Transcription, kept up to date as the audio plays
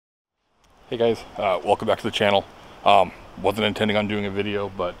Hey guys, welcome back to the channel. Wasn't intending on doing a video,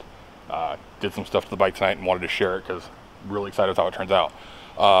 but did some stuff to the bike tonight and wanted to share it because I'm really excited with how it turns out.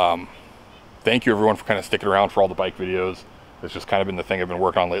 Thank you everyone for kind of sticking around for all the bike videos. It's just kind of been the thing I've been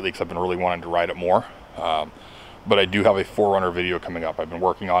working on lately because I've been really wanting to ride it more. But I do have a Forerunner video coming up. I've been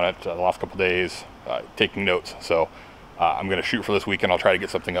working on it the last couple days, taking notes. So I'm going to shoot for this weekend. I'll try to get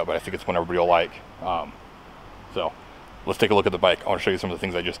something up, but I think it's one everybody will like. So let's take a look at the bike. I want to show you some of the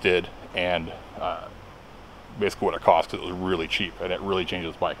things I just did and basically what it cost, because it was really cheap and it really changed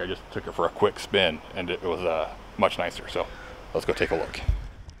this bike. I just took it for a quick spin and it was much nicer. So let's go take a look.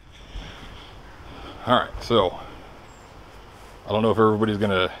 All right, so I don't know if everybody's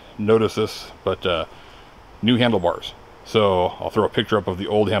gonna notice this, but new handlebars. So I'll throw a picture up of the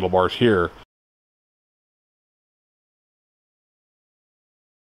old handlebars here.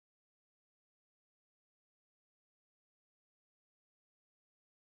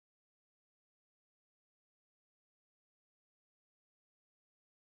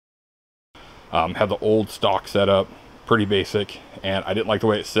 Had the old stock setup, pretty basic, and I didn't like the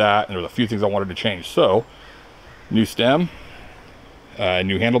way it sat, and there was a few things I wanted to change. So new stem,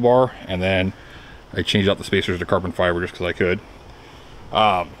 new handlebar, and then I changed out the spacers to carbon fiber just because I could.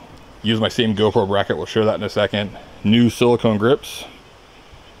 Use my same GoPro bracket, we'll show that in a second. New silicone grips,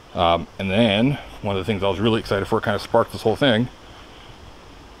 and then one of the things I was really excited for, kind of sparked this whole thing,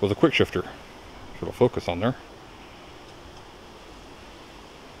 was a quick shifter. So it'll focus on there.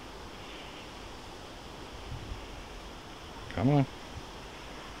 Come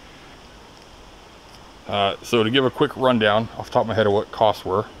on. So to give a quick rundown off the top of my head of what costs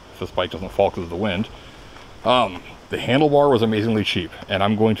were, if this bike doesn't fall because of the wind, the handlebar was amazingly cheap, and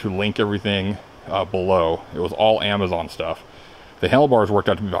I'm going to link everything below. It was all Amazon stuff. The handlebars worked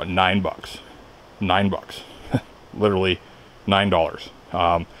out to be about $9. $9. Literally $9.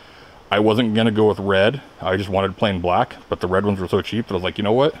 I wasn't gonna go with red. I just wanted plain black, but the red ones were so cheap that I was like, you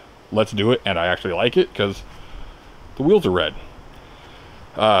know what? Let's do it, and I actually like it because the wheels are red.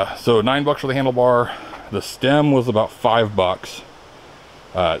 So $9 for the handlebar. The stem was about $5.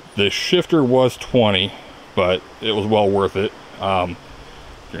 The shifter was $20, but it was well worth it.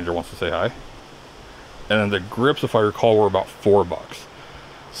 Ginger wants to say hi. And then the grips, if I recall, were about $4.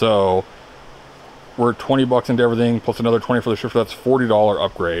 So we're $20 into everything, plus another $20 for the shifter. That's $40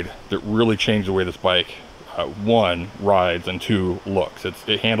 upgrade that really changed the way this bike, one, rides, and two, looks.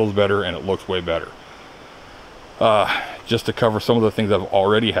 It handles better and it looks way better. Just to cover some of the things I've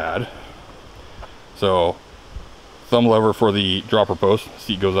already had. So thumb lever for the dropper post,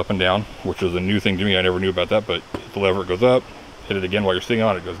 seat goes up and down, which is a new thing to me. I never knew about that, but hit the lever, it goes up. Hit it again while you're sitting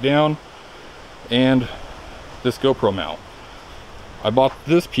on it, it goes down. And this GoPro mount. I bought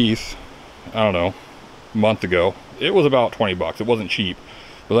this piece, I don't know, a month ago. It was about 20 bucks. It wasn't cheap.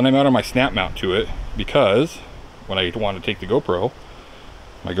 But then I mounted my snap mount to it because when I want to take the GoPro,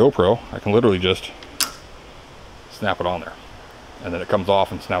 my GoPro, I can literally just snap it on there, and then it comes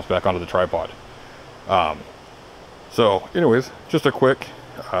off and snaps back onto the tripod. So anyways, just a quick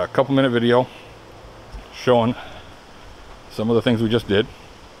couple minute video showing some of the things we just did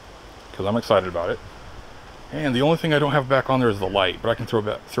because I'm excited about it. And the only thing I don't have back on there is the light, but I can throw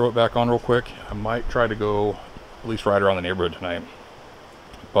it back on real quick. I might try to go at least ride around the neighborhood tonight,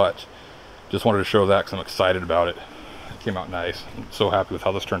 but just wanted to show that because I'm excited about it. It came out nice. I'm so happy with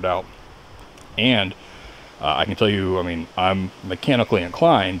how this turned out. And I can tell you, I mean, I'm mechanically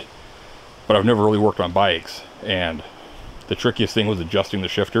inclined, but I've never really worked on bikes, and the trickiest thing was adjusting the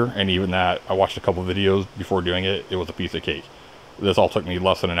shifter, and even that, I watched a couple videos before doing it. It was a piece of cake. This all took me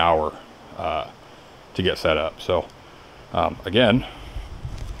less than an hour to get set up. So again,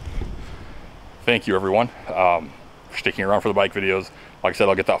 thank you everyone for sticking around for the bike videos. Like I said,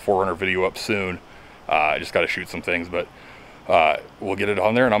 I'll get that Forerunner video up soon. I just got to shoot some things, but we'll get it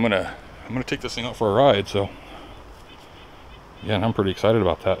on there, and I'm gonna take this thing out for a ride. So yeah, and I'm pretty excited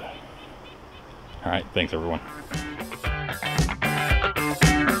about that. All right, thanks everyone.